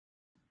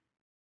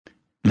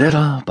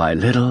Little by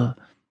little,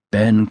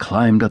 Ben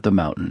climbed up the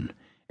mountain,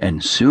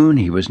 and soon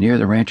he was near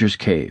the rancher's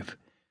cave.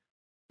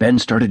 Ben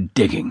started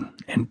digging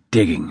and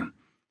digging,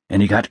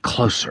 and he got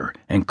closer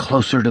and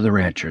closer to the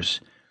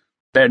ranchers.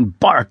 Ben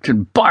barked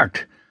and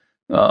barked.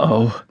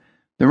 Oh,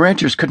 the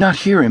ranchers could not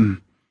hear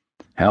him.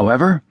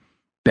 However,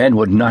 Ben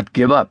would not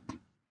give up.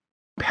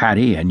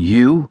 Patty and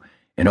you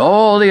and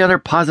all the other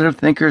positive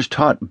thinkers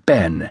taught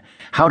Ben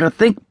how to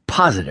think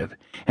positive,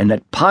 and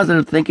that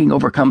positive thinking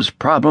overcomes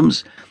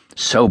problems,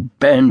 so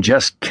Ben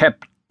just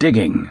kept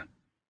digging.